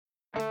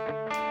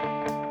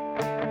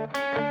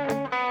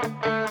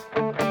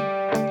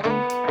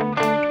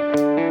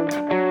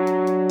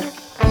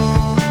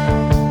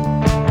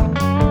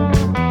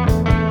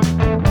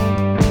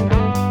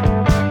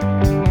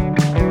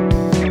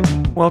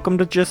Welcome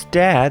to Just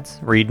Dads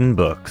Reading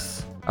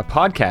Books, a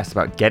podcast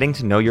about getting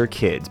to know your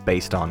kids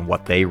based on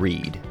what they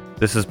read.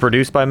 This is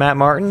produced by Matt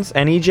Martins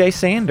and EJ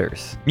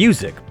Sanders.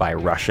 Music by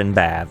Russian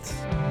Baths.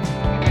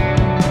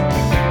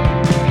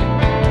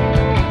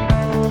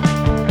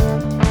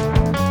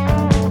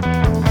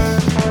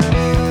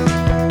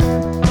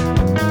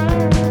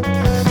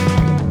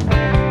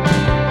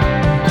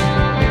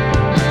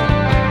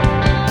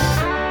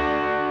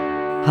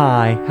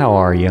 Hi, how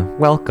are you?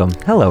 Welcome.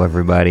 Hello,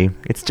 everybody.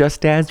 It's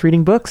Just Dads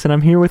Reading Books, and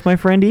I'm here with my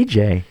friend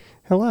EJ.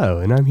 Hello,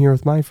 and I'm here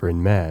with my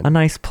friend Matt. A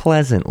nice,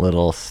 pleasant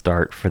little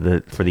start for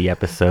the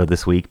episode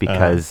this week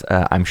because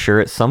I'm sure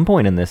at some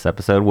point in this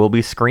episode we'll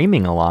be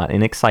screaming a lot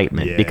in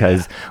excitement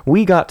because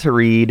we got to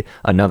read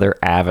another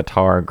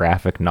Avatar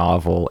graphic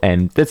novel,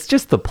 and that's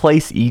just the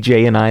place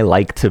EJ and I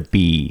like to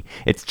be.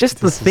 It's just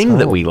the thing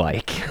that we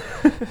like.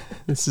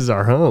 This is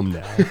our home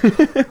now.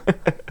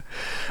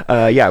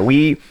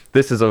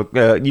 This is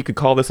you could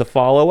call this a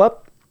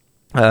follow-up.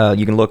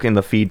 You can look in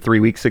the feed 3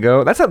 weeks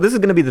ago. That's how this is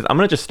going to be. I'm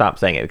going to just stop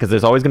saying it because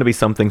there's always going to be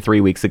something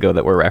 3 weeks ago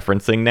that we're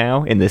referencing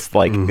now in this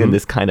in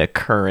this kind of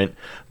current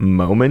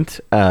moment.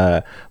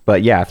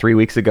 But yeah, 3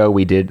 weeks ago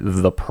we did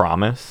The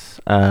Promise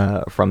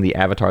from the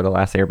Avatar: The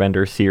Last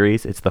Airbender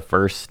series. It's the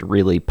first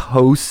really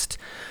post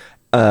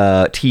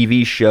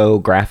TV show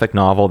graphic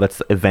novel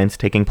that's events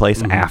taking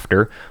place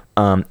after.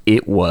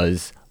 It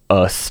was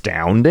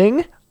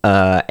astounding.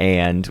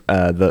 And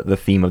the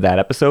theme of that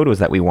episode was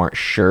that we weren't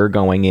sure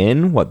going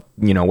in what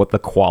the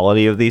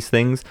quality of these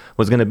things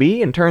was going to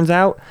be, and turns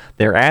out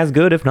they're as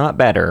good, if not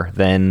better,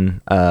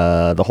 than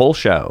the whole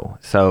show.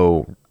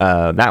 So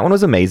that one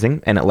was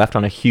amazing, and it left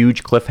on a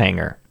huge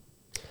cliffhanger,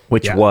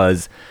 which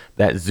was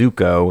that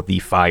Zuko, the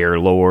Fire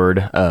Lord,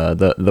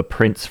 the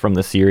prince from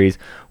the series,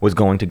 was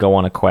going to go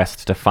on a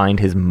quest to find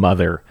his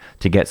mother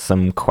to get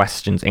some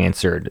questions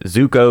answered.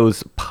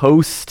 Zuko's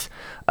post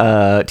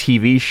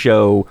TV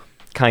show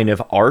kind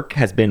of arc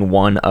has been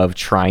one of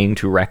trying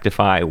to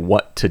rectify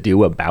what to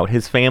do about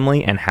his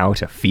family and how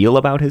to feel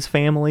about his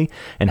family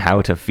and how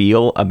to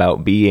feel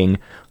about being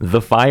the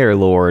Fire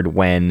Lord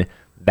when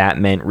that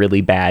meant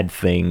really bad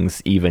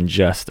things even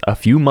just a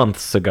few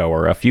months ago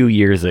or a few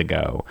years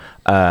ago.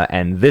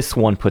 And this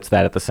one puts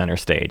that at the center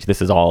stage.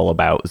 This is all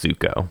about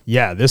Zuko.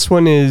 Yeah, this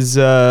one is...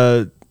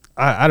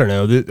 I don't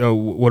know.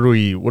 What are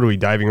we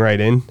diving right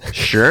in?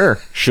 Sure.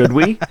 Should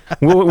we?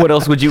 What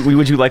else would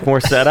you like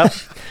more setup?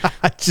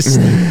 I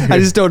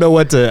just don't know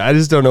I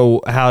just don't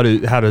know how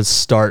to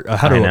start,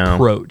 how to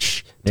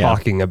approach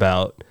talking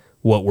about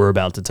what we're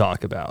about to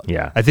talk about.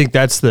 Yeah. I think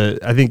this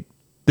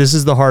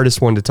is the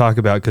hardest one to talk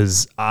about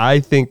because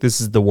I think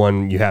this is the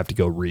one you have to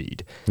go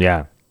read.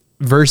 Yeah.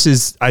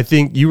 Versus, I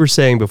think you were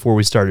saying before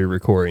we started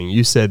recording,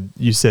 you said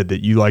that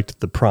you liked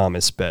The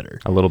Promise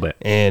better. A little bit.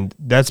 And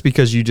that's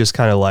because you just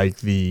kind of like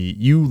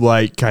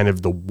kind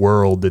of the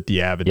world that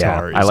the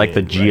Avatar is I like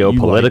the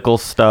geopolitical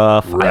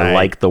stuff. Right. I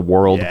like the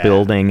world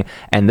building.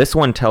 And this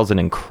one tells an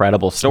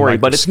incredible story,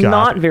 but it's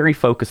not very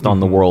focused on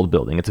the world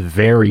building. It's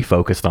very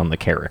focused on the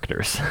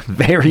characters.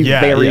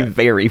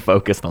 Very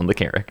focused on the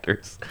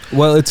characters.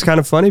 Well, it's kind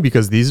of funny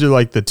because these are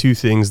like the two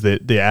things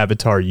that the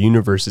Avatar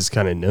universe is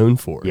kind of known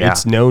for. Yeah.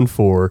 It's known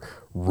for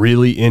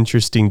really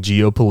interesting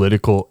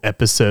geopolitical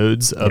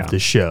episodes of the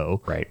show.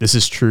 Right. This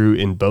is true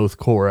in both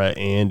Korra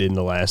and in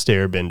The Last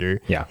Airbender.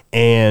 Yeah.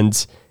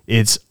 And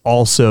it's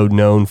also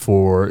known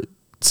for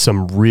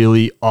some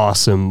really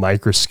awesome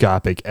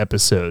microscopic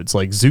episodes.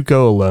 Like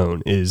Zuko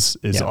alone is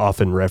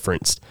often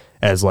referenced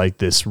as like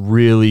this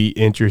really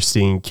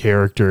interesting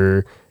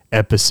character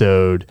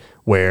episode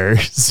where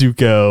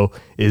Zuko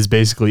is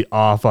basically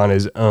off on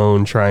his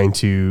own trying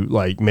to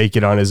like make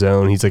it on his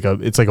own. It's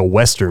like a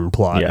Western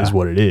plot is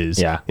what it is.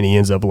 Yeah. And he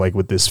ends up like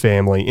with this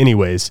family.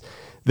 Anyways,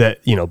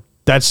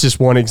 that's just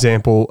one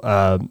example.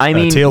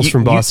 Tales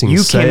from Ba Sing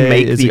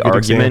Se is a good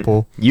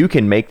example. You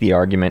can make the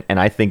argument, and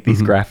I think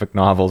these graphic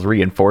novels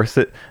reinforce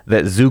it,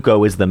 that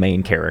Zuko is the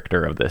main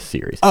character of this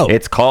series. Oh.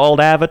 It's called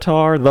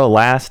Avatar: The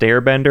Last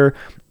Airbender,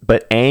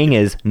 but Aang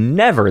is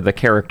never the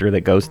character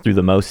that goes through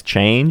the most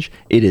change.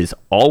 It is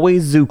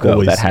always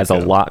Zuko that has a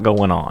lot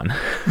going on.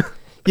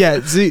 Yeah,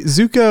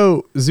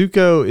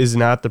 Zuko is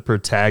not the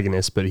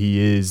protagonist, but he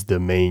is the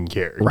main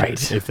character.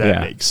 Right. If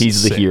that makes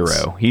sense. He's the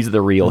hero. He's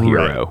the real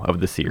hero of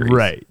the series.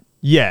 Right.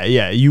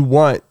 Yeah.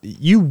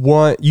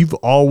 You've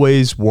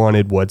always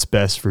wanted what's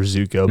best for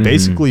Zuko,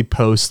 basically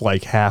post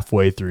like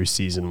halfway through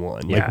season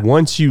 1. Yeah. Like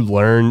once you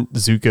learn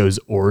Zuko's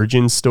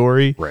origin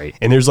story, right.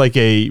 And there's like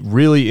a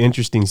really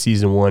interesting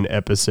season 1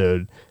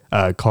 episode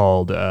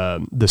called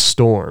The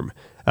Storm,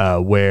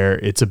 where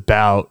it's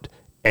about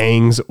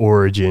Aang's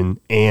origin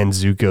and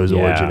Zuko's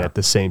origin at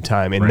the same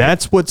time. And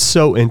that's what's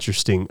so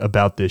interesting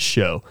about this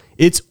show.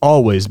 It's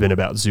always been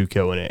about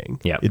Zuko and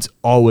Aang. Yep. It's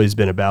always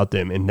been about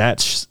them. And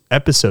that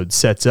episode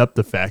sets up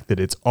the fact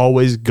that it's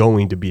always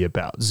going to be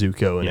about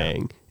Zuko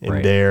and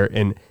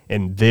Aang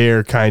and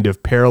their kind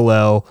of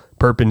parallel,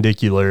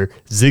 perpendicular,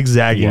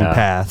 zigzagging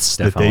paths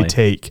that they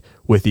take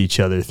with each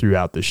other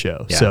throughout the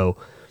show. Yeah. So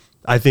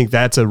I think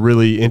that's a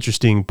really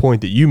interesting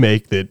point that you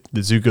make, that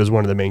Zuko is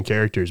one of the main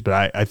characters,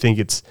 but I think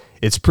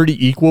it's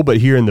pretty equal. But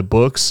here in the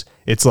books,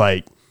 it's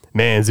like,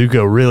 man,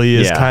 Zuko really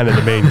is kind of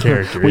the main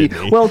character.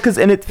 Well,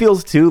 and it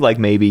feels too like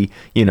maybe,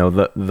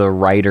 the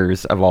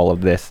writers of all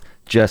of this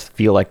just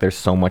feel like there's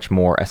so much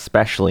more,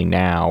 especially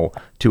now,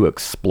 to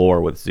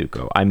explore with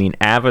Zuko. I mean,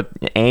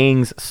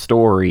 Aang's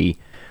story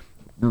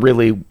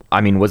really,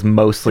 was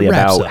mostly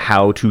about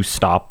how to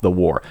stop the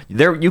war.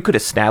 You could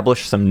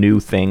establish some new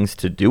things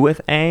to do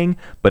with Aang,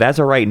 but as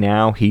of right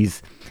now,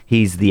 he's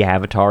the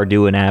Avatar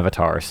doing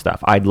Avatar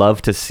stuff. I'd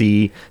love to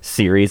see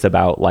series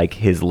about like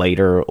his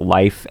later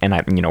life, and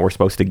we're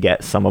supposed to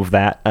get some of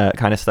that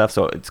kind of stuff.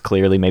 So it's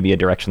clearly maybe a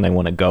direction they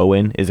want to go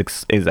in is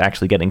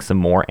actually getting some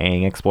more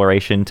Aang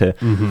exploration. To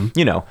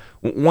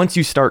once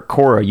you start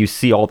Korra, you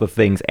see all the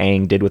things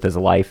Aang did with his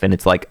life, and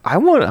it's like I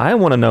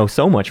want to know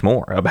so much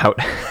more about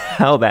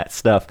how that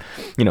stuff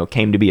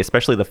came to be,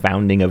 especially the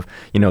founding of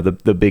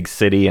the big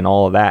city and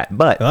all of that.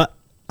 But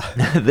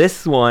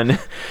this one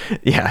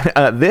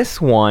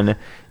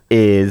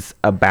is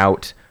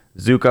about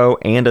Zuko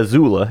and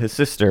Azula, his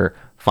sister,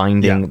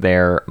 finding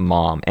their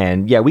mom.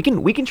 And we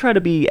can try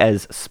to be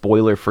as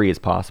spoiler free as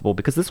possible,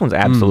 because this one's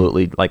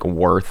absolutely like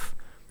worth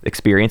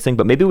experiencing.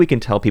 But maybe we can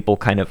tell people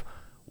kind of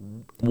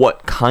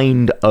what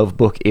kind of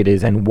book it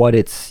is and what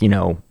it's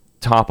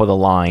top of the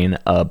line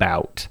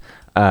about.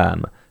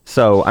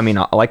 So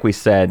like we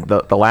said,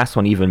 the last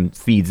one even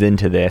feeds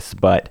into this,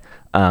 but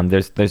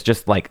there's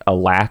just like a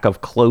lack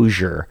of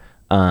closure,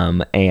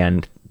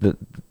 and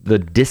the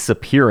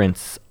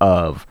disappearance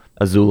of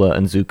Azula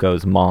and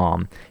Zuko's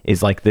mom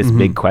is like this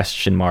big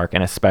question mark.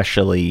 And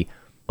especially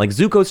like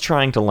Zuko's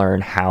trying to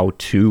learn how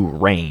to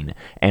reign,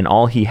 and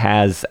all he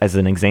has as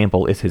an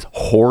example is his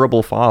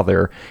horrible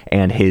father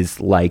and his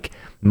like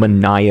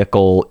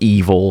maniacal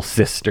evil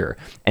sister.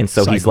 And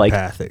so he's like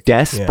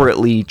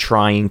desperately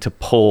trying to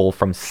pull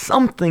from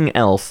something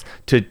else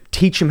to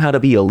teach him how to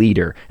be a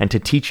leader and to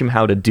teach him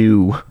how to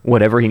do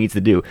whatever he needs to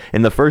do.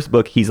 In the first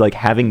book, he's like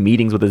having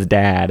meetings with his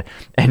dad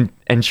and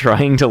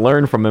trying to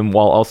learn from him,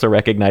 while also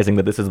recognizing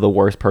that this is the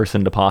worst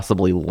person to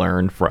possibly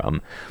learn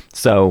from.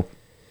 So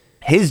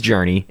his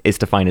journey is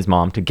to find his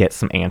mom, to get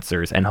some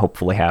answers, and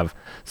hopefully have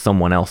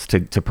someone else to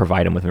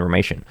provide him with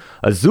information.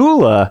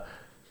 Azula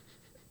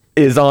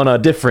is on a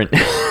different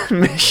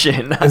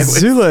mission.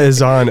 Azula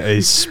is on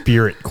a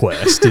spirit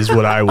quest, is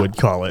what I would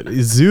call it.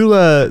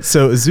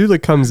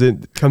 Azula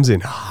comes in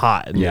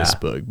hot in this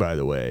book, by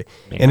the way.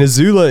 Man. And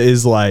Azula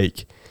is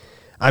like,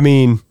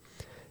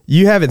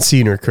 you haven't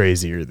seen her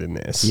crazier than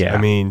this. Yeah.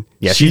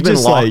 She's been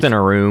locked in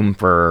a room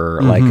for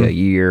like a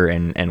year,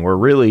 and we're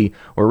really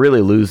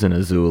losing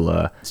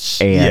Azula,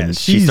 and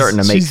she's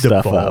starting to make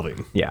stuff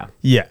devolving. Up. Yeah.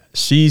 Yeah.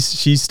 She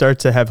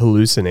starts to have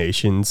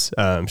hallucinations.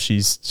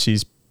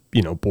 She's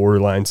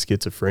borderline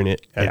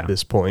schizophrenic at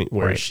this point,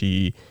 where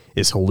she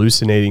is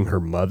hallucinating her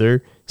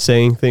mother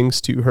saying things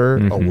to her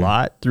a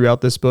lot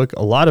throughout this book.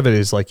 A lot of it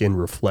is like in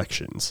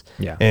reflections.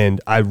 Yeah.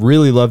 And I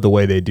really love the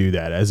way they do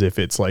that, as if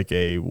it's like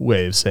a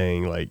way of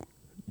saying like,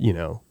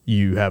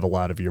 you have a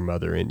lot of your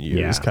mother in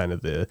you is kind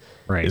of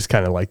is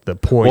kind of like the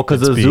point. Well,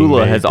 because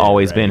Azula has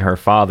always been her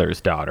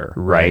father's daughter,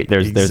 right?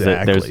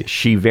 There's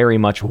she very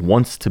much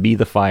wants to be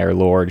the Fire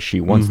Lord.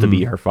 She wants to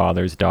be her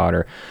father's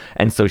daughter.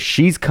 And so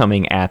she's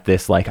coming at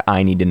this like,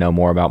 I need to know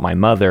more about my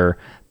mother,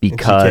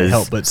 because she can't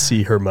help but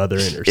see her mother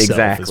in herself.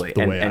 Exactly. Is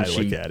the way I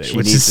look at it,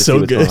 which is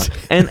so good.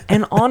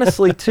 And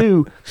honestly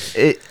too,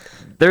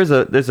 there's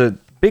a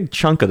big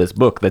chunk of this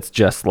book that's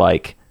just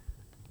like,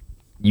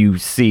 you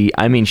see,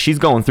 she's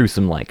going through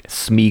some like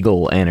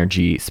Smeagol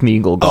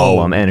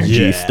Gollum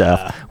energy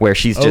stuff, where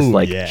she's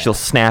just she'll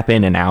snap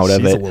in and out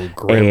of it.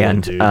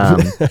 And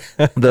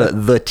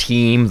the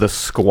team, the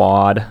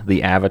squad,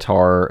 the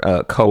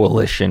Avatar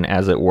coalition,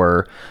 as it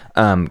were,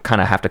 kind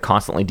of have to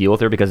constantly deal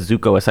with her, because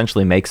Zuko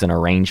essentially makes an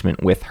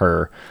arrangement with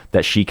her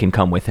that she can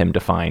come with him to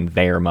find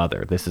their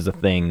mother. This is a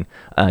thing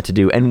to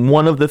do. And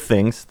one of the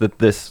things that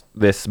this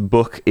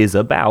book is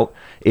about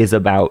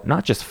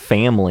not just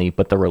family,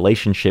 but the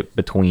relationship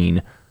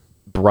between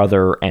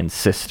brother and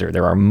sister.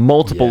 There are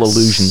multiple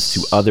allusions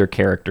to other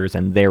characters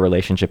and their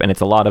relationship, and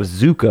it's a lot of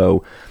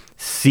Zuko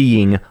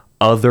seeing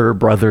other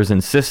brothers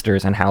and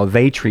sisters and how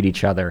they treat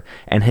each other,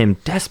 and him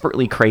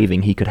desperately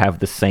craving he could have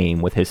the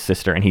same with his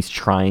sister. And he's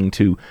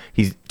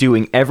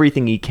doing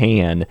everything he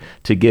can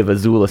to give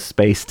Azula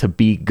space to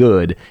be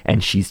good,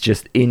 and she's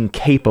just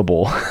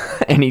incapable.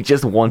 And he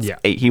just wants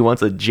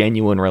a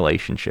genuine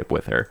relationship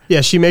with her.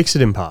 Yeah, she makes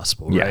it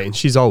impossible, right? And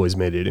she's always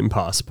made it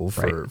impossible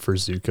for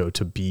Zuko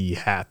to be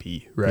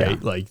happy, right?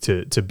 Yeah. Like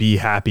to be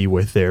happy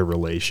with their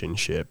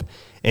relationship.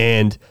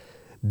 And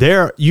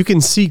there you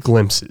can see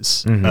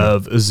glimpses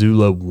of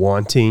Azula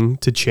wanting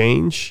to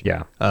change.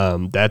 Yeah.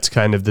 That's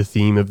kind of the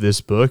theme of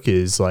this book,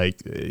 is like,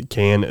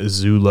 can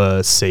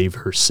Azula save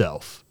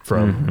herself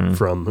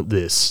from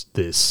this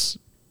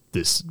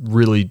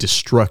really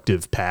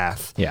destructive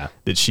path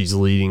that she's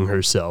leading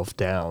herself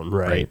down,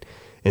 right?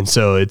 And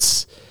so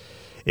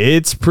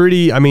it's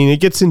pretty. I mean, it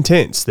gets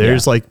intense.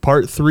 There's like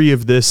part 3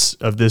 of this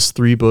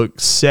 3-book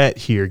set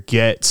here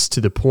gets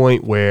to the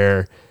point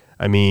where,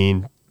 I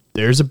mean,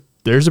 there's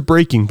a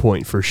breaking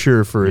point for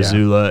sure for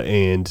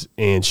Azula,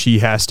 and she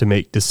has to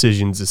make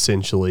decisions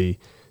essentially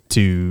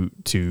to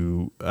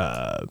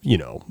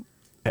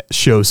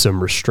show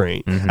some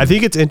restraint. I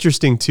think it's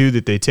interesting too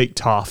that they take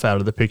Toph out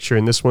of the picture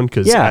in this one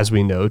because, as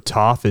we know,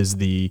 Toph is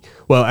and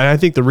I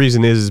think the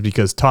reason is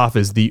because Toph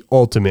is the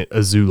ultimate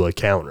Azula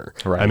counter.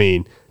 Right. I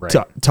mean,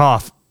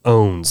 Toph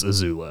owns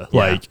Azula.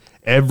 Yeah. Like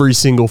every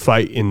single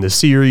fight in the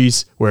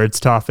series where it's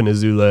Toph and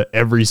Azula,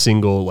 every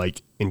single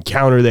like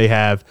encounter they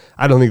have,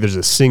 I don't think there's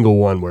a single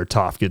one where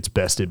Toph gets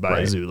bested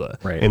by Azula,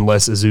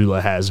 unless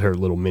Azula has her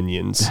little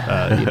minions,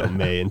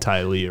 May and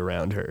Ty Lee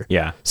around her.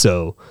 Yeah.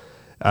 So.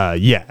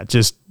 Just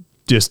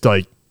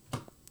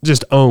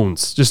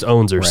owns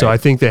her. Right. So I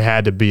think they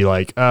had to be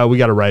like, we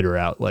got to write her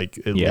out, like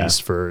at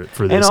least for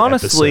this. And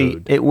honestly,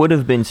 episode. It would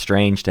have been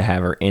strange to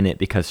have her in it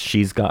because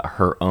she's got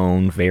her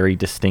own very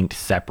distinct,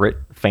 separate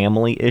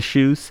family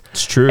issues.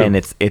 It's true, and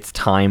it's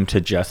time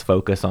to just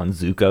focus on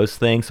Zuko's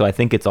thing. So I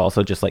think it's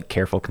also just like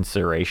careful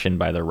consideration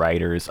by the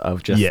writers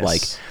of just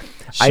like.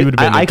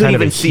 I could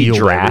even see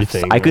drafts.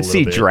 I could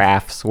see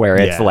drafts where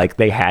it's like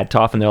they had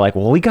Toph and they're like,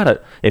 well,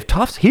 if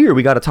Toph's here,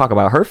 we got to talk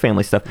about her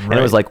family stuff. And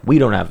it was like, we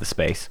don't have the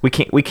space. We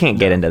can't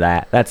get into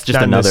that. That's just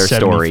another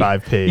story.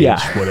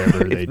 75-page,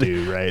 whatever they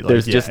do, right? Like,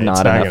 there's just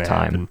not enough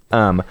time.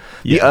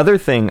 The other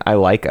thing I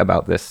like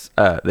about this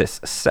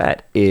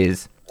set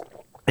is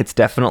it's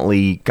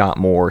definitely got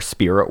more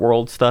spirit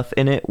world stuff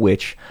in it,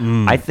 which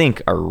I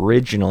think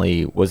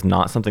originally was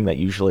not something that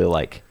usually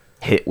like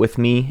hit with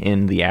me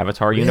in the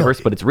Avatar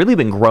universe, but it's really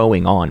been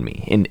growing on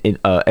me, in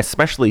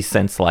especially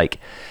since like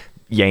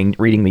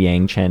reading the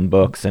Yang Chen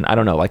books, and I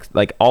don't know,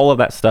 like all of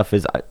that stuff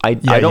is I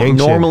don't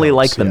normally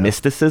like the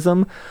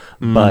mysticism,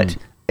 but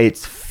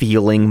it's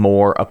feeling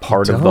more a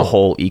part of the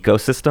whole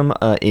ecosystem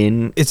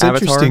in It's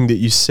Avatar. Interesting that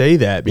you say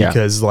that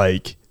because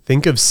like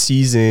think of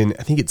season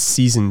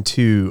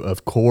 2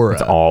 of Korra.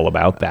 It's all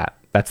about that.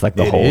 That's like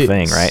the whole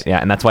thing, right? Yeah,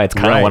 and that's why it's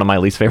kind of one of my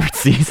least favorite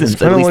seasons.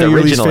 It's kind of one of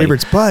your least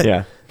favorites,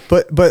 but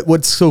But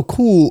what's so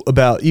cool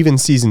about even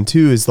season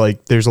 2 is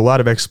like there's a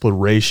lot of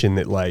exploration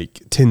that like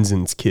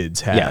Tenzin's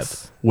kids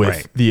have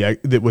with the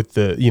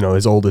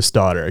his oldest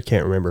daughter. I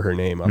can't remember her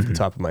name off the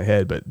top of my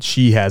head, but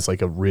she has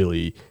like a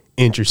really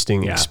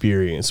interesting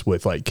experience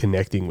with like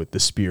connecting with the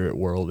spirit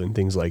world and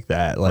things like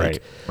that.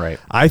 Like,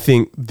 I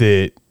think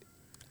that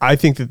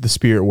the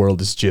spirit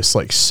world is just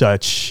like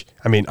such.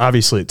 I mean,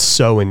 obviously, it's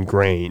so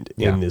ingrained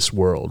in this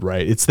world,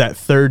 right? It's that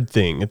third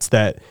thing. It's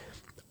that.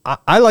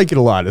 I like it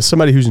a lot as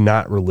somebody who's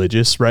not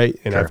religious, right?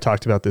 And I've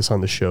talked about this on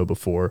the show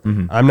before.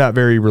 I'm not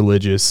very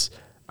religious.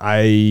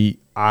 I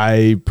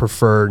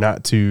prefer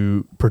not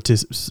to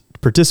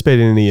participate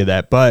in any of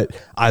that, but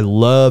I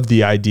love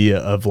the idea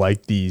of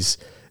like these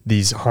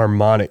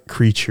harmonic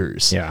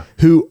creatures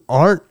who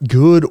aren't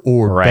good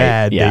or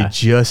bad. They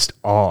just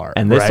are.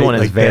 And this one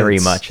is like very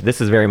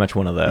much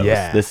one of those.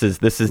 Yeah. This is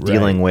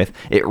dealing with,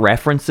 it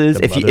references,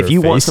 if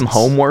you want some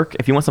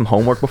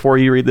homework before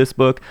you read this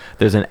book,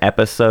 there's an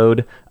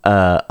episode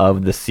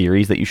of the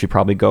series that you should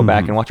probably go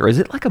back and watch. Or is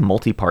it like a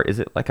multi-part? Is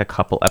it like a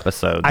couple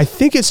episodes? I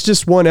think it's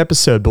just one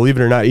episode, believe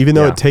it or not, even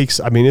though it takes,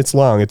 I mean, it's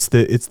long. It's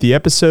the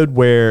episode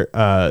where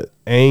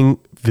Aang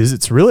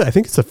visits, really, I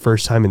think it's the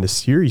first time in the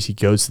series he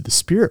goes to the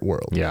spirit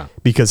world. Yeah.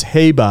 Because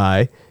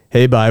Heibai,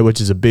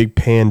 which is a big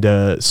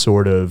panda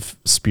sort of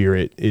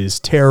spirit, is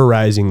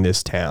terrorizing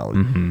this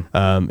town.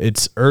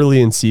 It's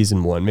early in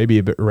season 1, maybe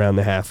a bit around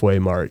the halfway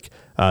mark.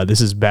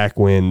 This is back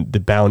when the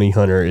bounty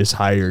hunter is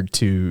hired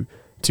to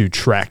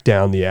track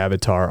down the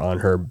Avatar on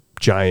her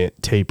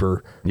giant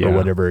tapir or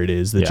whatever it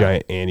is, the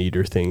giant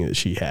anteater thing that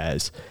she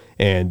has.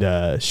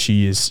 And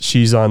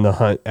she's on the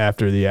hunt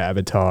after the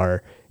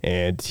Avatar,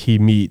 and he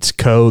meets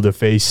Ko, the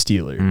face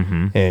stealer.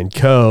 And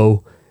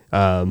Ko,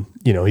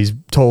 he's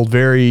told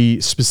very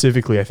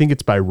specifically, I think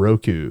it's by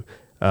Roku,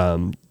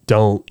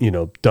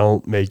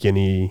 don't make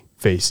any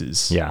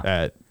faces.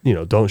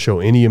 Don't show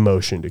any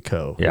emotion to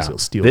Ko. He'll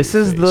steal this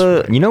is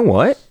face, you know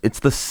what? It's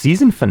the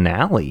season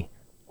finale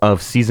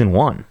of season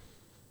 1.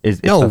 It's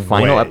the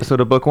final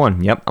episode of book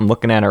 1. Yep, I'm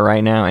looking at it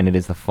right now, and it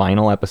is the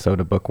final episode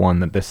of book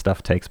 1 that this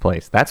stuff takes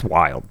place. That's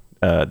wild.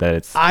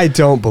 I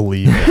don't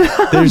believe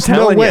it. There's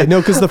no way.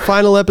 No, because the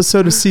final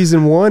episode of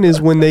season 1 is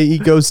when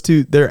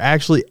they're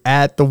actually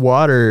at the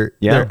water.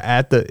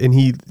 Yeah. And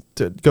he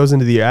goes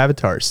into the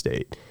Avatar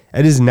state.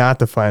 It is not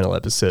the final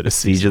episode of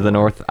Siege of the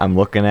North. I'm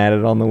looking at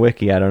it on the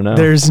wiki. I don't know.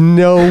 There's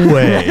no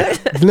way.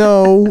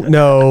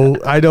 No,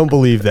 I don't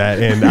believe that.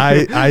 And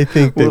I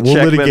think that we'll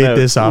litigate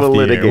this off the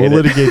air. We'll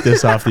litigate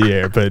this off the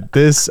air. But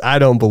this, I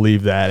don't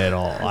believe that at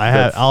all.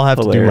 I'll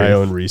have to do my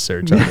own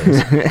research on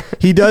this.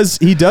 He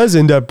does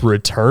end up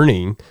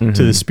returning to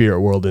the spirit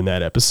world in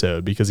that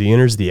episode because he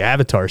enters the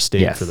Avatar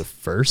state for the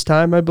first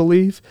time, I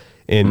believe.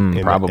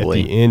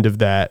 Probably at the end of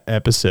that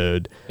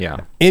episode. Yeah.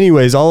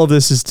 Anyways, all of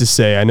this is to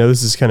say, I know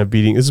this is kind of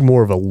this is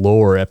more of a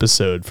lore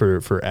episode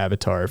for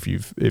Avatar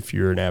if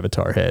you're an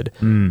Avatar head.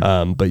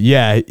 But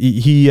yeah,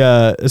 he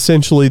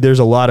essentially there's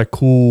a lot of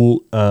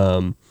cool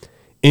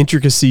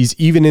intricacies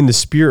even in the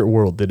spirit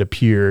world that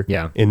appear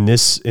in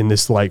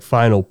this like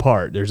final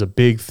part. There's a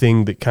big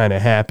thing that kind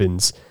of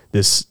happens.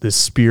 This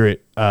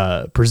spirit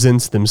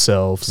presents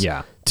themselves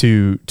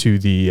to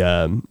the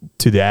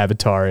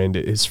Avatar and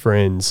his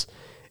friends,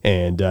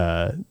 and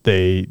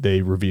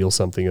they reveal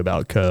something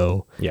about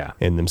Ko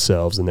and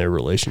themselves and their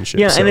relationship.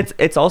 Yeah, so. And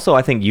it's also,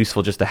 I think,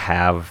 useful just to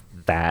have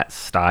that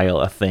style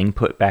of thing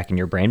put back in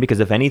your brain, because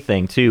if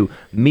anything, too,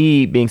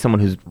 me being someone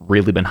who's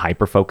really been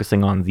hyper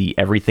focusing on the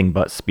everything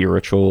but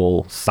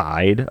spiritual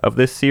side of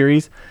this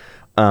series,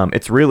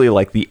 it's really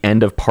like the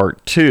end of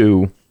part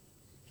 2.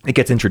 It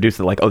gets introduced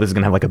to like, oh, this is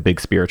going to have like a big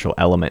spiritual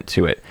element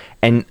to it.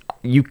 And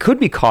you could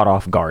be caught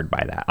off guard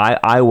by that.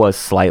 I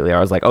was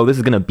like, oh, this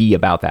is going to be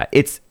about that.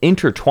 It's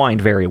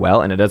intertwined very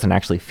well, and it doesn't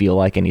actually feel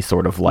like any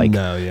sort of like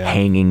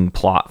hanging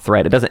plot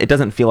thread. It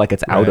doesn't feel like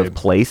it's out of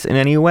place in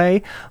any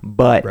way,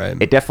 but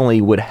it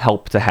definitely would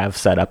help to have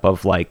setup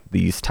of like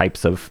these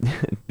types of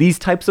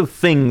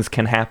things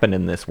can happen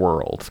in this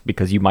world,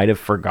 because you might have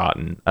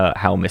forgotten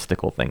how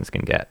mystical things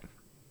can get.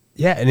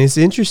 Yeah, and it's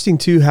interesting,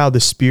 too, how the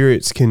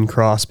spirits can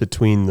cross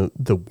between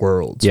the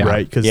worlds,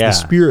 right? Because the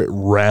spirit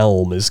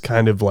realm is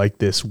kind of like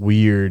this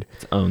weird...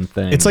 its own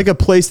thing. It's like a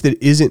place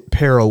that isn't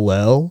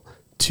parallel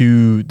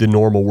to the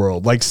normal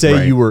world. Like,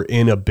 say you were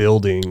in a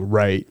building,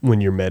 right,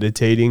 when you're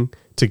meditating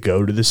to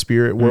go to the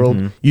spirit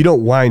world, you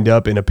don't wind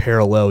up in a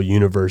parallel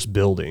universe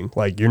building.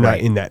 Like, you're not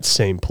in that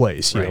same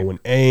place. You know, when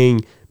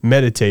Aang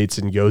meditates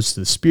and goes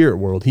to the spirit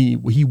world, he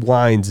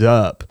winds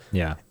up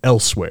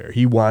elsewhere.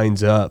 He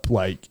winds up,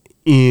 like...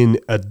 in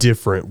a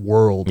different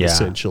world,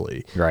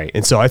 essentially. Right.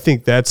 And so I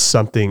think that's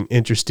something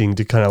interesting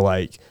to kind of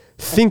like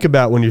think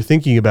about when you're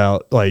thinking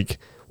about like,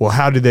 well,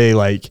 how do they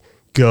like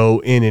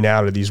go in and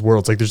out of these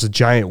worlds? Like there's a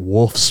giant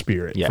wolf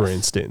spirit, for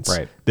instance,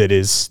 that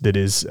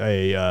is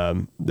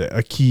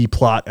a key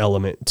plot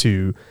element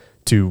to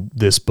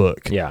this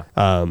book. Yeah.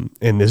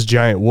 And this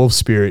giant wolf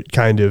spirit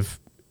kind of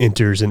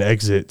enters and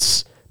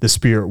exits the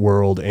spirit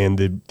world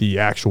and the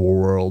actual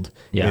world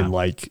in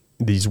like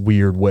these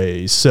weird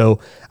ways.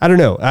 So I don't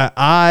know.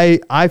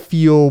 I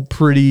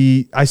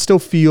still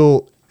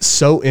feel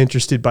so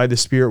interested by the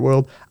spirit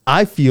world.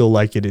 I feel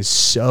like it is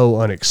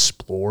so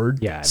unexplored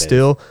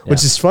still,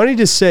 which is funny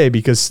to say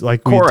because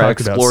like we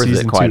talked about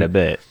season 2 quite a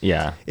bit.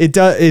 Yeah, it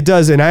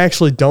does. And I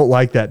actually don't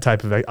like that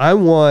type of, I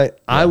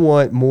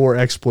want more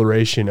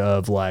exploration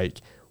of like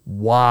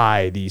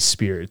why these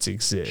spirits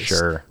exist.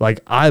 Sure.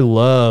 Like I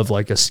love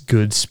like a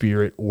good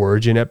spirit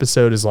origin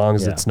episode, as long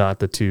as it's not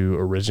the 2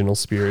 original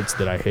spirits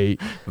that I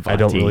hate. I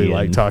don't really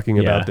like talking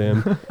about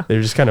them.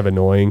 They're just kind of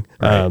annoying.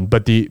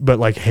 But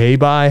like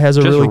Heibai has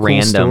a really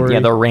cool story. Yeah,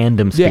 the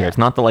random spirits,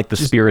 not the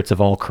spirits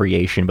of all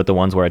creation, but the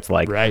ones where it's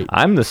like,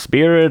 I'm the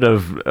spirit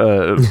of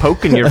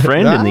poking your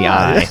friend in the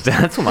eye.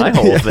 That's my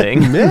whole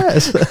thing.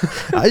 Yes.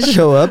 I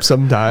show up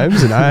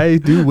sometimes and I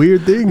do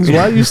weird things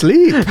while you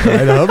sleep.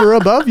 I hover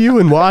above you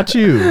and watch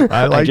you.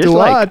 I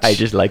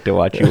just like to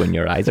watch you when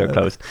your eyes are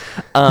closed.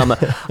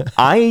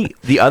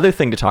 The other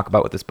thing to talk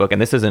about with this book,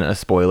 and this isn't a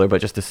spoiler, but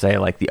just to say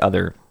like the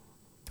other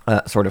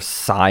sort of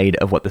side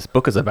of what this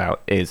book is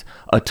about, is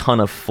a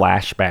ton of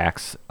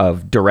flashbacks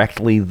of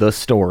directly the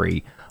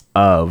story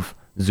of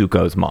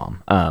Zuko's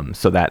mom.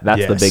 So that's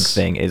the big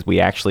thing, is we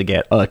actually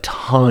get a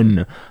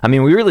ton. I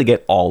mean, we really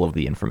get all of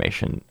the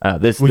information.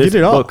 This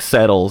book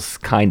settles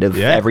kind of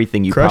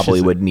everything you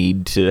probably would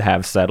need to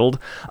have settled.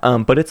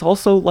 But it's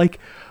also like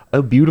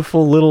a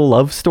beautiful little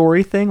love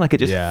story thing. Like it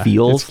just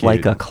feels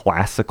like a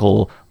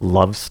classical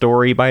love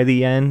story by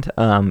the end.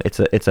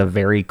 It's a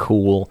very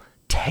cool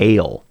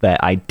tale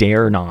that I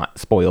dare not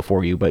spoil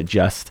for you, but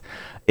just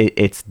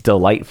it's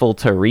delightful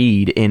to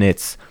read in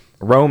its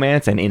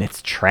romance and in its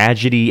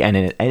tragedy and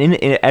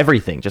in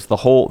everything. Just the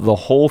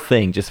whole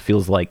thing just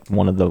feels like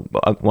one of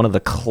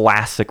the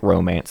classic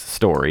romance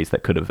stories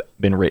that could have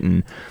been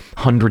written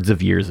hundreds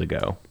of years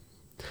ago.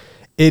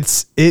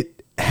 It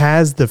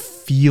has the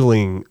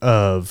feeling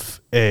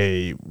of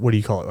a, what do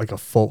you call it, like a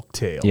folk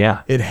tale.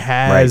 Yeah, it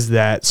has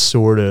that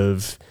sort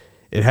of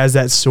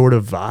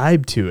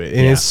vibe to it,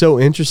 and it's so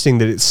interesting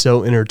that it's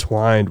so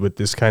intertwined with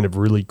this kind of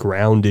really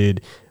grounded,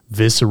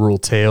 visceral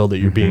tale that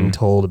you're being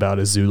told about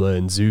Azula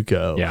and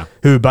Zuko,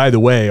 who, by the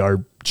way,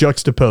 are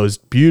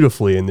juxtaposed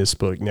beautifully in this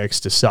book next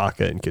to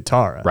Sokka and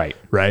Katara.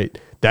 Right.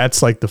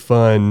 That's like the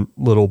fun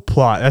little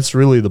plot. That's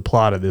really the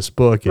plot of this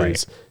book,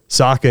 is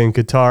Sokka and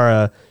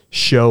Katara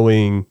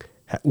showing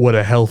what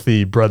a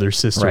healthy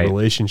brother-sister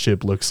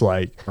relationship looks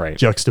like,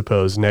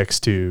 juxtaposed next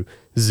to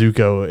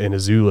Zuko and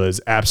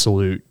Azula's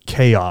absolute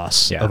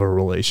chaos of a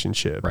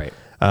relationship.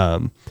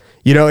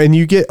 You know, and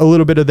you get a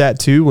little bit of that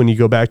too when you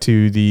go back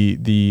to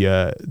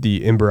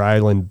the Ember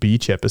Island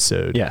beach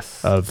episode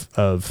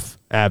of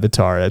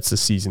Avatar. That's the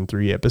season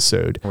 3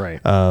 episode.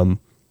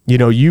 You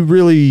know, you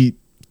really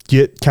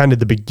get kind of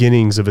the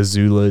beginnings of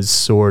Azula's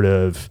sort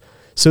of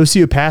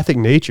sociopathic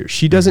nature.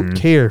 She doesn't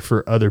care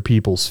for other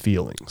people's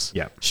feelings.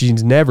 Yeah.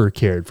 She's never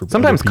cared for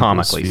sometimes other people's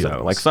comically feelings.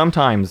 so. Like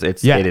sometimes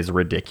it is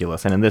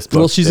ridiculous. And in this book,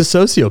 well, she's a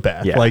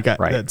sociopath. Yeah, like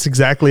right. that's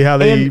exactly how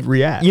they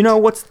react. You know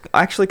what's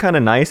actually kind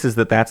of nice is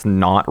that that's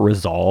not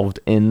resolved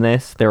in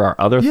this. There are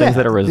other things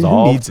that are who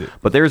resolved, needs it?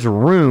 but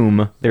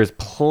there's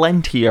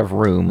plenty of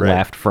room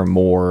left for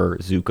more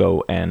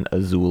Zuko and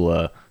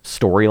Azula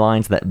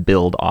storylines that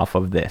build off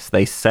of this.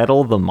 They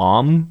settle the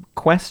mom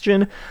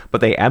question,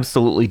 but they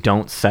absolutely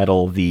don't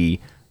settle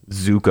the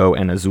Zuko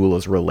and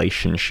Azula's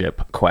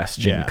relationship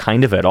question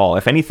kind of at all.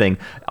 If anything,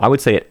 I would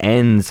say it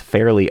ends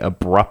fairly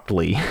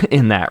abruptly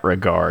in that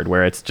regard,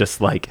 where it's just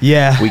like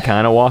we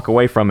kind of walk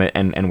away from it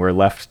and we're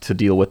left to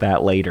deal with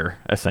that later,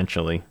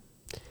 essentially.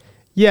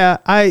 Yeah,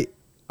 I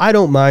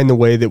don't mind the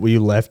way that we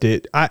left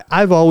it.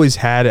 I've always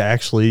had,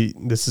 actually,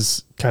 this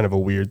is kind of a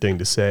weird thing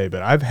to say,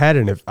 but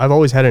I've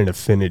always had an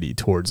affinity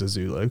towards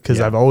Azula because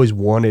I've always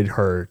wanted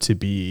her to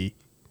be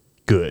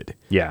good.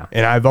 Yeah.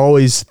 And I've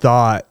always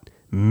thought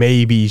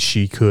maybe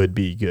she could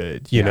be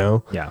good, you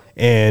know? Yeah.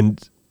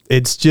 And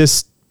it's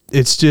just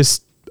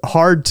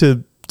hard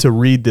to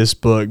read this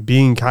book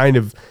being kind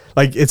of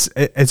like,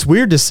 it's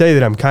weird to say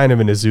that I'm kind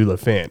of an Azula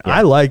fan. Yeah.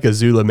 I like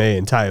Azula, May,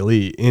 and Ty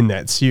Lee in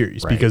that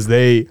series because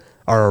they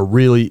are a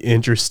really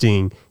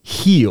interesting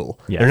heel.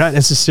 Yes. They're not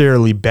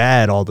necessarily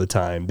bad all the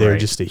time. They're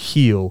just a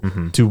heel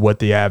to what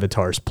the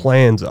Avatar's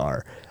plans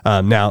are.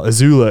 Now,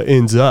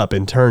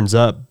 Azula turns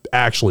up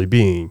actually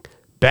being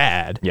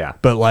bad. Yeah.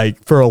 But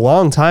like for a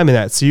long time in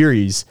that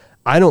series,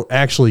 I don't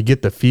actually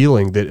get the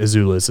feeling that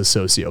Azula is a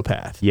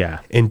sociopath. Yeah.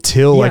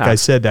 Until, like I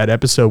said, that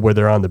episode where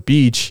they're on the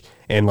beach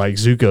and like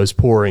Zuko's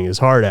pouring his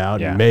heart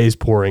out and May's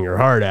pouring her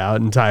heart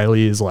out and Ty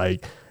Lee is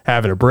like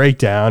having a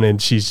breakdown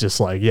and she's just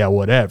like, yeah,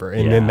 whatever.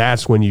 And then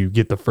that's when you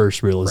get the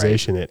first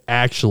realization that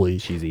actually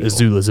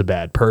Azula's a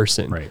bad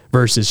person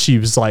versus she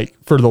was like,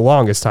 for the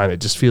longest time, it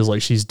just feels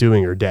like she's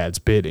doing her dad's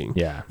bidding.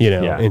 Yeah. You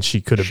know, and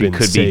she could have been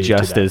be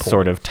just as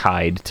sort of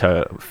tied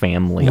to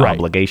family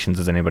obligations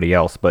as anybody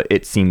else, but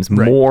it seems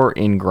more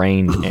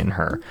ingrained in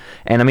her.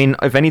 And I mean,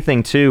 if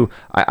anything too,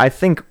 I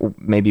think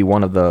maybe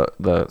one of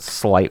the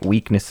slight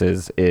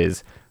weaknesses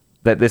is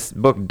that this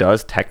book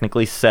does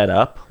technically set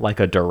up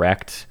like a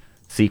direct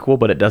sequel,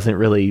 but it doesn't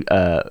really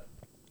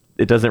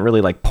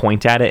like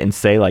point at it and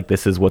say like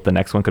this is what the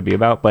next one could be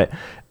about. But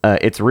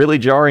it's really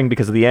jarring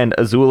because at the end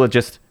Azula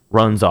just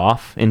runs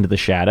off into the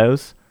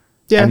shadows,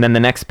 and then the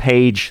next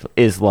page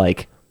is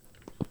like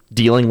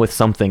dealing with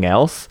something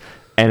else,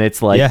 and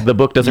it's like the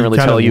book doesn't really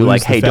tell you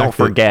like, hey, don't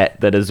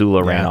forget that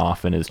Azula ran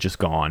off and is just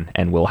gone,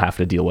 and we'll have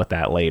to deal with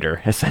that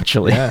later,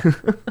 essentially.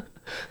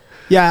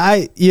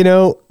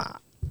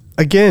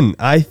 Again,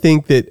 I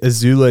think that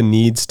Azula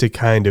needs to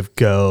kind of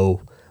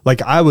go.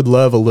 Like, I would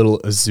love a little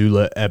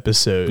Azula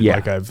episode. Yeah.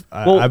 Like,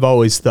 I've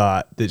always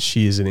thought that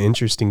she is an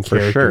interesting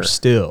character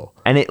still.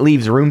 And it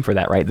leaves room for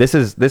that, right? This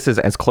is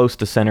as close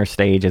to center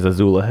stage as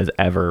Azula has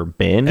ever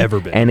been.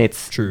 And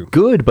it's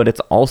good, but it's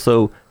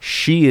also,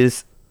 she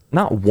is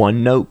not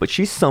one note, but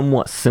she's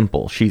somewhat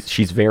simple.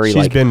 She's very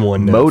been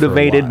one note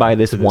motivated by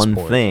this one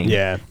thing.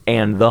 Yeah.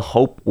 And the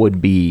hope would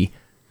be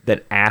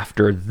that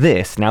after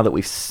this, now that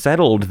we've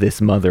settled this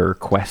mother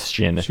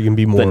question, she can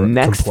be more the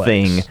next complex.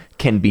 Thing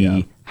can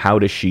be how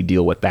does she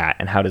deal with that,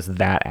 and how does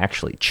that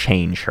actually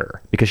change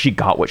her? Because she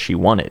got what she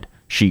wanted.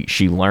 She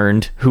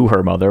learned who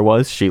her mother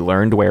was. She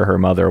learned where her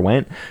mother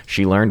went.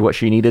 She learned what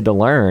she needed to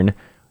learn.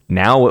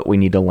 Now what we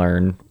need to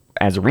learn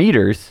as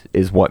readers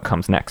is what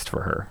comes next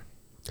for her.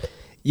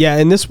 Yeah,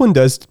 and this one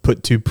does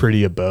put too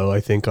pretty a bow, I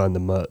think, on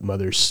the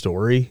mother's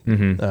story.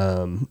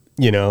 Mm-hmm.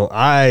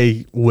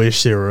 I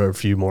wish there were a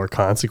few more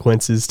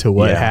consequences to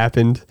what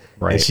happened.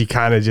 Right. And she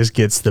kind of just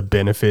gets the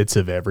benefits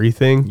of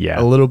everything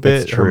a little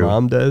bit. Her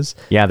mom does.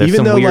 Yeah, there's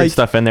some weird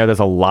stuff in there. There's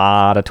a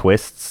lot of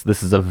twists.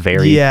 This is a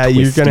very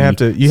you're gonna have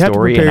to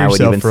prepare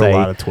yourself for a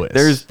lot of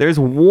twists. There's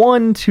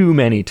one too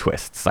many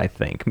twists, I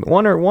think.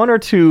 One or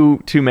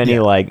two too many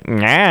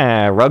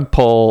rug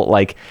pull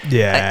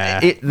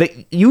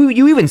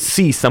you even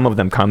see some of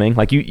them coming.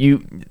 Like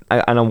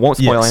I won't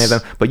spoil any of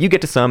them, but you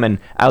get to some, and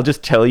I'll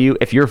just tell you,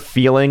 if you're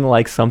feeling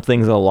like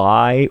something's a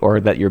lie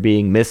or that you're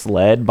being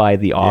misled by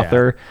the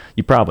author,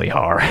 you probably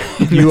are.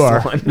 You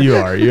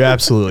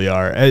absolutely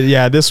are.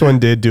 This one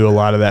did do a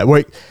lot of that.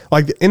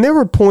 And there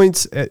were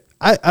points,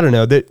 I don't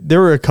know, there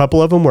were a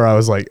couple of them where I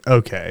was like,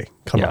 okay,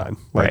 come on.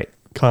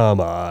 Come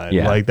on.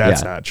 Like,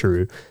 that's not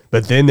true.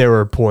 But then there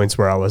were points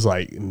where I was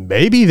like,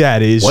 maybe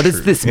that is what true.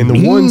 Does this mean?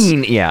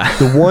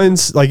 The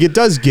ones, like, it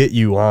does get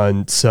you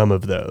on some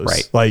of those.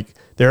 Right. Like,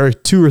 there are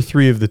 2 or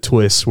 3 of the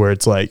twists where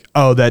it's like,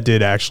 oh, that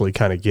did actually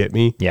kind of get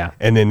me. Yeah.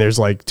 And then there's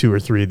like 2 or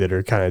 3 that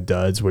are kind of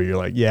duds where you're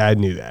like, yeah, I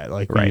knew that.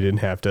 Like, you didn't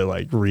have to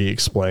like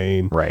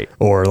re-explain. Right.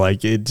 Or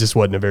like, it just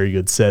wasn't a very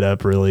good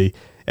setup, really.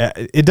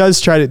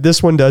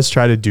 This one does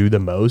try to do the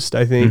most,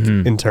 I think,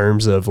 in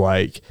terms of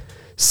like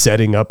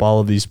setting up all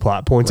of these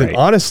plot points. And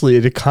honestly,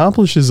 it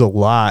accomplishes a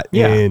lot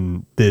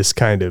in this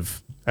kind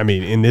of I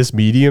mean, in this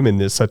medium, in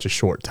this such a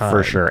short time.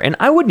 For sure. And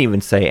I wouldn't even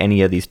say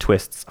any of these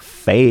twists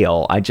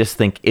fail. I just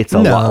think it's a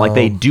lot. Like,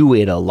 they do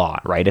it a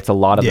lot, right? It's a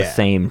lot of the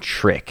same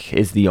trick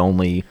is the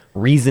only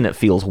reason it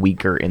feels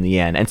weaker in the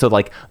end. And so,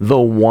 like, the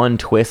one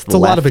twist it's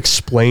left... It's a lot of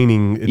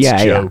explaining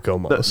its joke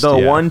almost. The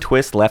one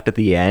twist left at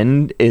the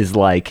end is,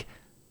 like,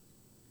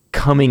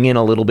 coming in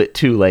a little bit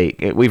too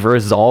late. We've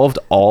resolved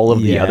all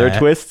of the other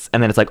twists,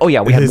 and then it's like, oh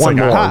yeah, we had one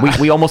more.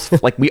 We almost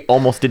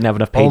didn't have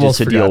enough pages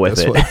to deal with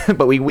it,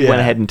 but we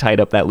went ahead and tied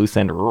up that loose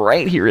end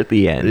right here at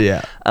the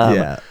end.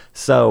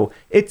 So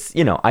it's,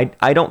 you know,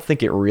 I don't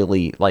think it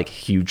really like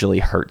hugely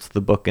hurts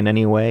the book in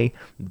any way,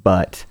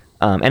 but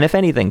and if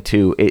anything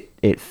too,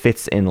 it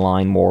fits in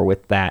line more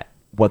with that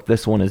what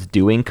this one is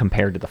doing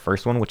compared to the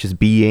first one, which is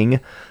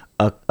being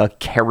a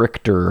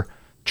character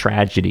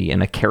tragedy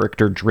and a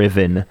character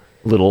driven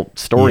little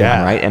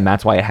storyline, right? And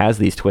that's why it has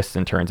these twists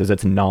and turns, is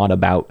it's not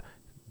about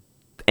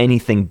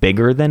anything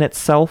bigger than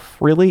itself,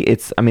 really.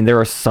 It's, I mean, there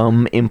are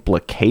some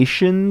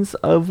implications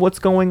of what's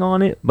going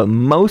on it, but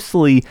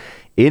mostly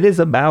it is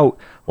about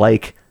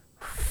like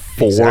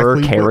four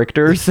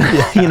characters.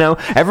 You know,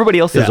 everybody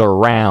else is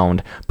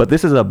around, but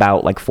this is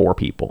about like four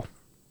people.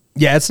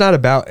 Yeah, it's not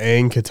about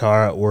Aang,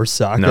 Katara, or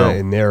Sokka,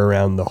 and they're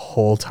around the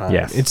whole time.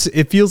 Yes.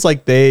 It feels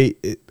like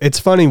it's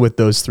funny with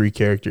those three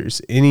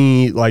characters.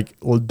 Any, like,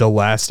 the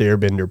last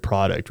Airbender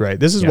product, right?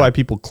 This is why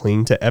people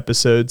cling to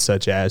episodes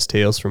such as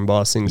Tales from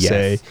Ba Sing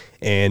Se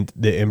and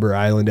the Ember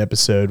Island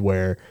episode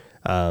where,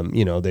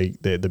 you know,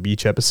 the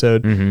beach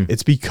episode.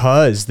 It's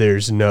because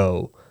there's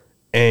no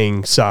Aang,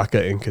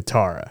 Sokka, and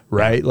Katara,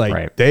 right?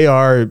 Like, they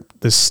are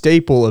the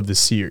staple of the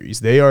series.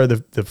 They are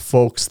the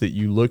folks that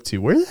you look to.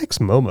 Where the heck's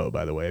Momo,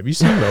 by the way? Have you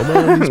seen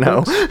Momo in these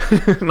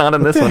No, not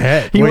in this one.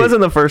 Heck? He was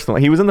in the first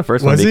one. He was in the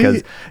first one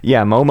because,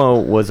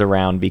 Momo was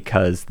around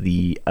because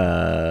the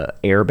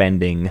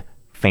Airbending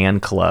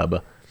fan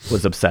club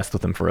was obsessed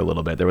with him for a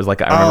little bit. There was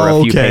like, I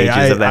remember a few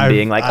pages of them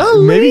being like,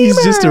 oh, maybe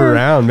he's just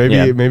around.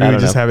 Maybe we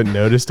just haven't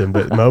noticed him.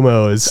 But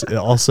Momo is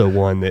also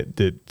one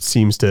that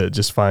seems to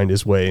just find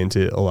his way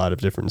into a lot of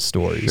different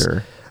stories.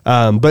 Sure.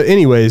 But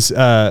anyways,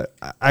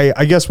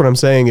 I guess what I'm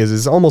saying is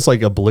it's almost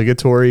like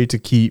obligatory to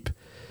keep,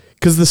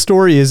 because the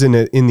story is in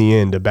the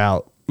end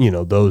about, you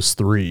know, those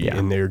three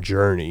and their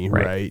journey,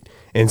 right?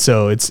 And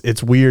so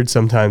it's weird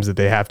sometimes that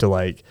they have to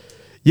like,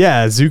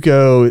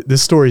 Zuko,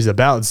 this story's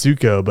about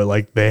Zuko, but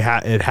like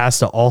it has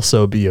to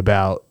also be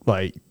about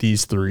like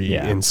these three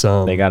in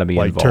some they gotta be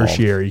like involved.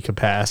 Tertiary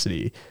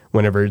capacity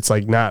whenever it's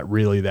like not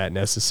really that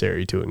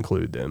necessary to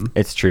include them.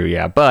 It's true,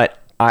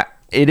 but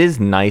it is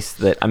nice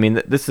that, I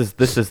mean, this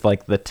is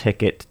like the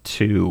ticket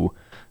to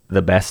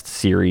the best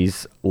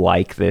series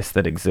like this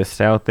that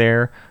exists out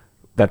there,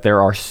 that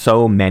there are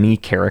so many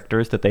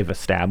characters that they've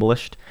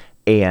established,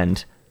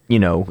 and you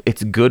know,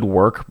 it's good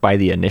work by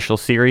the initial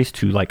series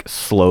to like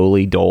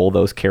slowly dole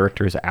those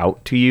characters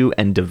out to you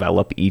and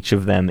develop each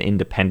of them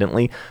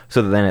independently.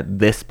 So that then at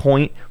this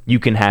point, you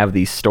can have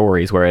these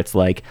stories where it's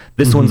like,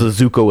 this one's a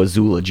Zuko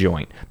Azula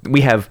joint.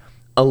 We have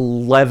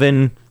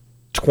 11,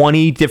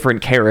 20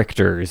 different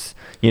characters,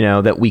 you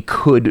know, that we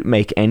could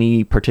make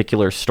any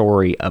particular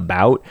story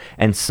about,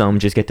 and some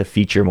just get to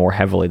feature more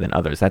heavily than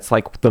others. That's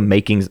like the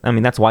makings. I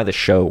mean, that's why the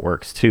show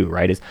works too,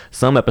 right? Is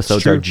some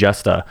episodes are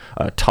just a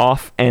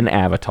Toph and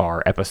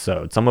Avatar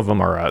episode. Some of them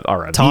are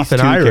Toph these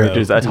and two Iroh.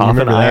 characters, a Toph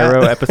and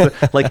Iroh episode.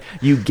 Like,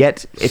 you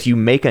get, if you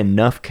make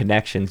enough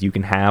connections, you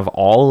can have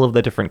all of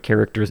the different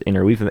characters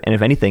interweave. And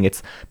if anything,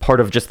 it's part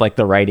of just like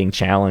the writing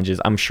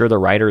challenges. I'm sure the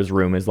writer's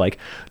room is like,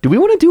 do we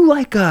want to do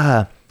like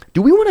a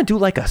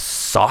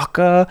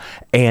Sokka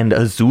and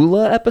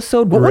Azula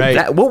episode?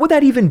 What would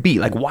that even be?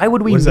 Like, why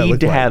would we need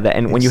to have that?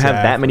 And when you have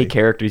that many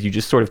characters, you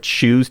just sort of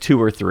choose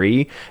two or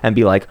three and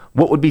be like,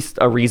 what would be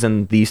a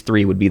reason these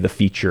three would be the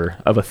feature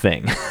of a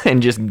thing?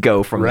 And just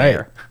go from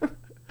there.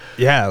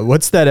 Yeah.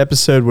 What's that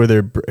episode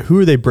where who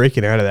are they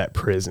breaking out of that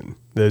prison?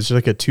 There's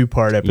like a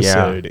 2-part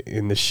episode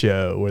in the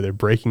show where they're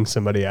breaking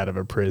somebody out of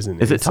a prison.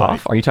 Is it Toph?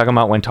 Like, are you talking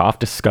about when Toph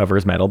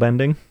discovers metal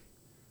bending?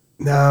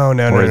 No,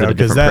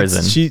 because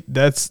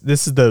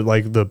this is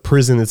the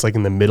prison that's like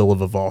in the middle of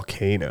a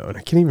volcano, and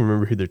I can't even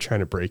remember who they're trying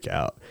to break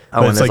out.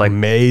 But it's like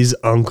May's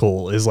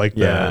uncle is like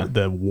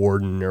the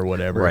warden or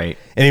whatever. Right.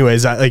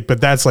 Anyways, but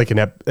that's like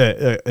an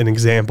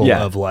example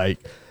of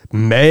like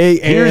May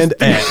and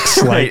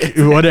X, like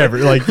whatever.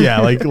 Like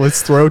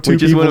let's throw two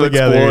people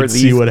together and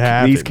see what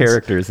happens. These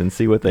characters and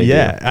see what they do.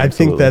 Yeah, I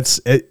think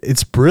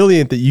it's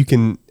brilliant that you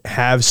can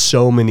have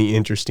so many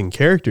interesting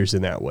characters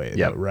in that way.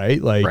 Though,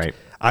 right? Like.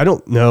 I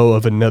don't know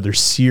of another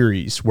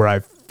series where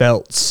I've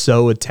felt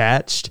so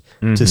attached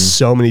to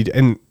so many,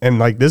 and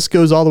like this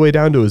goes all the way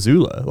down to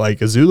Azula.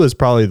 Like Azula is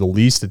probably the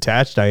least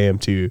attached I am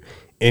to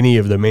any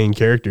of the main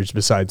characters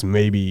besides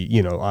maybe,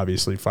 you know,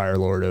 obviously Fire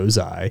Lord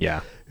Ozai.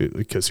 Yeah.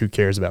 Because who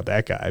cares about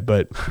that guy?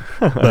 But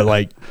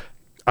like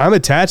I'm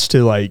attached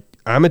to like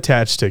I'm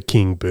attached to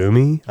King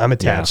Boomy. I'm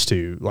attached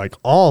to like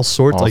all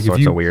sorts, all like sorts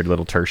if you, of weird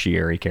little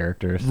tertiary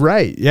characters.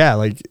 right? Yeah,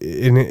 like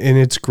and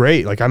it's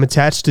great. Like I'm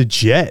attached to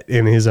Jet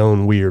in his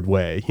own weird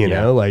way, you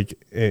know, like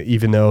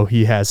even though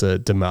he has a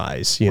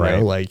demise, you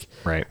know, like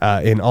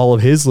and all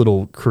of his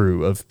little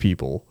crew of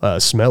people,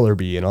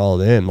 Smellerbee and all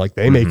of them, like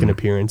they make an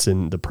appearance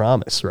in The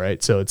Promise,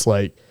 right? So it's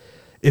like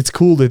it's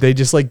cool that they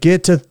just like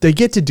get to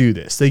do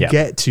this.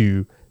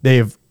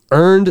 They've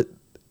earned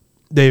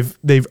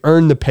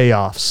the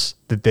payoffs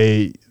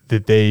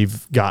that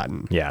they've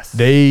gotten. Yes.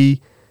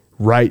 They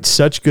write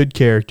such good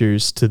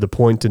characters to the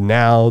point to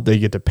now they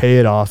get to pay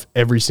it off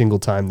every single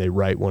time they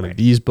write one of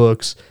these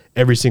books.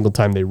 Every single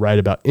time they write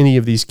about any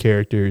of these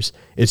characters,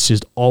 it's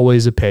just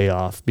always a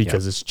payoff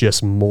because it's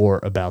just more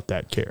about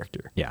that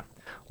character. Yeah.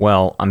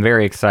 Well, I'm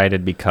very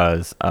excited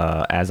because,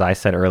 as I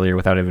said earlier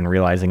without even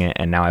realizing it,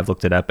 and now I've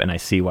looked it up and I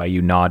see why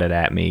you nodded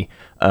at me,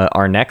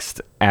 our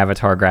next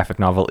Avatar graphic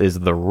novel is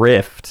The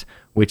Rift,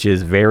 which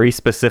is very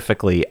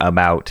specifically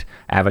about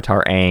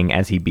Avatar Aang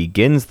as he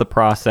begins the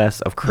process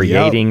of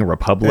creating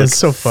Republic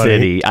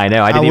City. I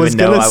know. I didn't even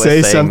know I was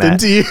saying something that.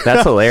 To you.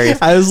 That's hilarious.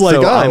 I was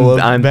like,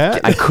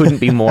 I couldn't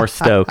be more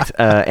stoked.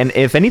 And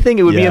if anything,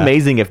 it would be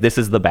amazing if this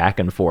is the back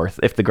and forth.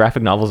 If the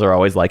graphic novels are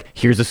always like,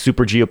 here's a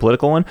super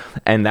geopolitical one,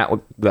 and that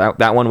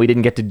one we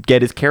didn't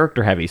get his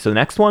character heavy. So the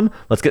next one,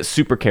 let's get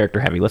super character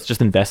heavy. Let's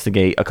just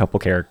investigate a couple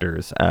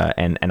characters,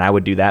 and I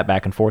would do that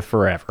back and forth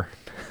forever.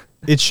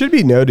 It should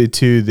be noted,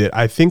 too, that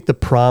I think The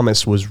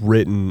Promise was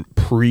written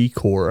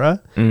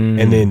pre-Korra,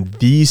 and then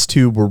these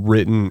two were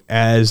written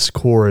as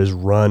Korra's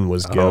run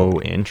was going.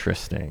 Oh,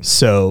 interesting.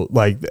 So,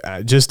 like,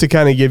 just to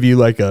kind of give you,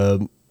 like,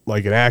 an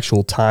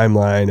actual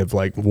timeline of,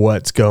 like,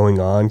 what's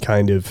going on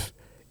kind of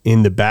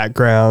in the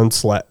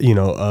background, you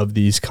know, of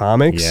these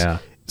comics. Yeah.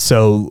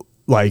 So,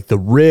 like, The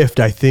Rift,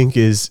 I think,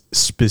 is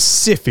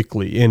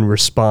specifically in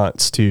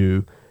response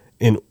to...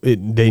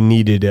 they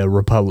needed a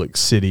Republic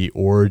City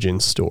origin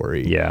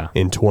story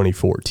in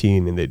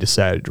 2014, and they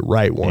decided to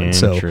write one.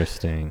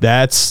 Interesting.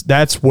 So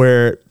that's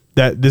where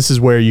this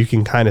is where you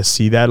can kind of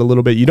see that a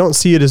little bit. You don't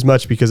see it as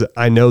much because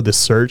I know The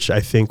Search,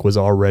 I think, was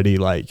already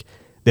like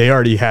they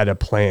already had a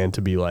plan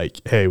to be like,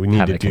 hey, we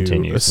need to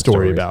do a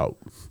story about.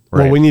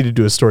 Well, we need to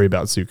do a story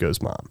about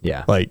Zuko's mom.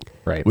 Yeah. Like,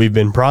 we've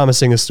been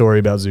promising a story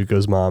about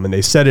Zuko's mom, and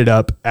they set it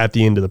up at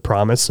the end of The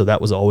Promise, so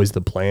that was always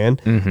the plan.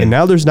 And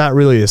now there's not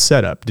really a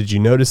setup. Did you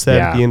notice that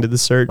at the end of The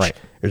Search? Right.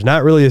 There's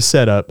not really a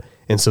setup,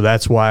 and so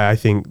that's why I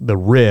think The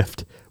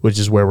Rift, which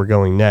is where we're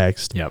going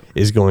next,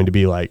 is going to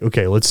be like,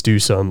 okay, let's do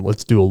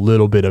a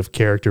little bit of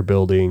character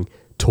building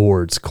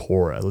towards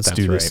Korra. Let's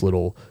do this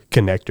little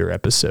connector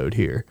episode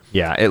here.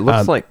 Yeah, it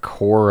looks like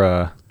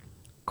Korra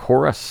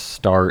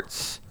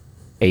starts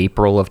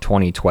April of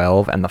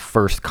 2012, and the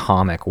first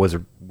comic was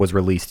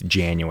released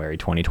January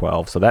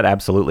 2012. So that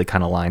absolutely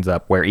kind of lines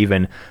up where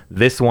even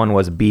this one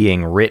was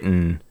being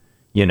written,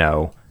 you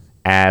know,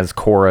 as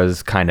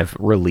Korra's kind of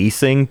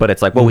releasing, but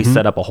it's like, well, we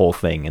set up a whole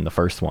thing in the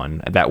first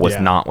one that was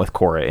not with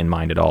Korra in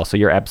mind at all. So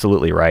you're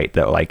absolutely right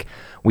that like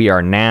we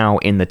are now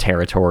in the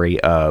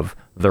territory of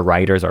the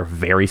writers are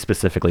very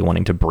specifically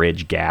wanting to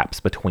bridge gaps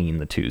between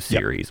the two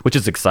series, which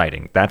is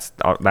exciting. That's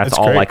all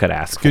great. I could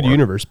ask for. Good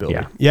universe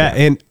building. Yeah.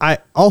 And I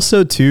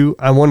also too,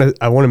 I want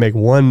to make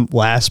one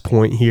last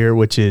point here,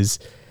 which is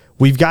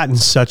we've gotten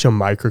such a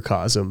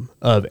microcosm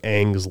of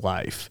Aang's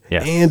life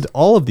and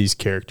all of these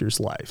characters'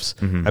 lives.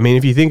 I mean,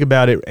 if you think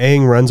about it,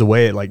 Aang runs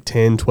away at like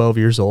 10, 12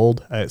 years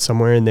old,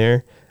 somewhere in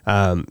there.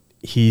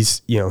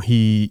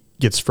 He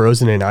gets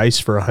frozen in ice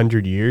for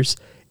 100 years.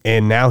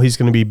 And now he's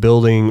going to be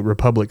building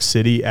Republic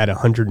City at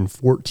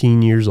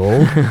 114 years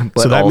old.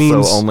 But so that also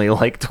means only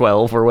like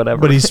 12 or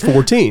whatever. But he's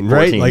 14,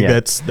 right? 14, like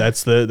that's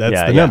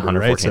the number,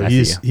 right? So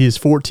he is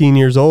 14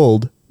 years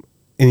old,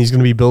 and he's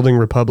going to be building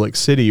Republic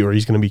City, or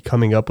he's going to be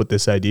coming up with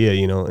this idea,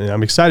 you know. And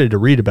I'm excited to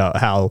read about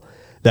how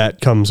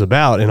that comes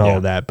about and all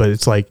of that. But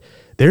it's like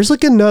there's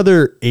like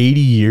another 80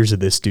 years of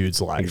this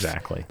dude's life.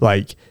 Exactly.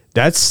 Like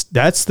that's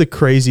the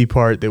crazy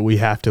part that we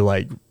have to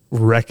like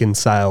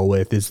reconcile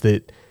with is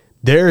that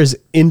there is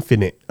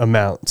infinite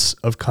amounts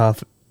of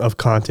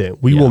content.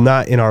 We will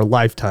not in our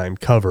lifetime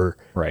cover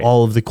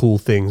all of the cool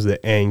things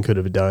that Aang could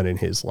have done in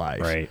his life.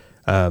 Right.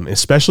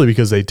 Especially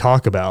because they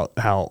talk about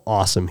how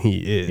awesome he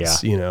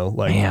is, you know,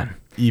 like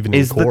even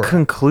is in Korra. The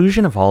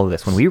conclusion of all of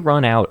this, when we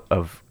run out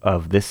of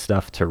this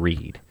stuff to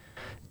read,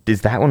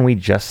 is that when we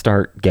just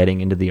start getting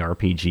into the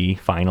RPG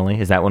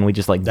finally? Is that when we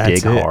just like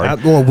dig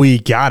hard? Well, we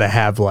gotta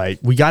have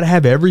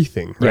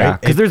everything, right? Yeah,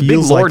 because there's big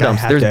lore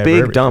dumps. There's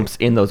big dumps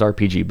in those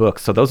RPG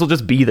books. So those will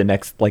just be the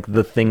next, like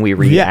the thing we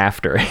read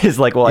after. Is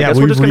like, well, I guess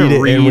we're just going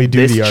to read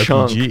this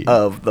chunk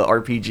of the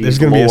RPG. There's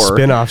going to be a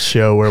spin-off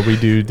show where we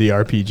do the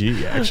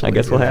RPG. Actually, I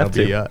guess we'll have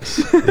to. Be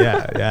us.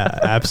 Yeah,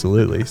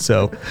 absolutely.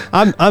 So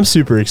I'm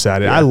super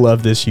excited. I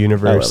love this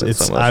universe. I love it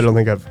so much.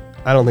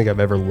 I don't think I've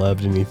ever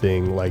loved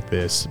anything like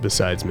this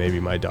besides maybe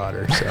my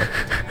daughter. So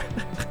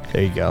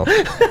there you go.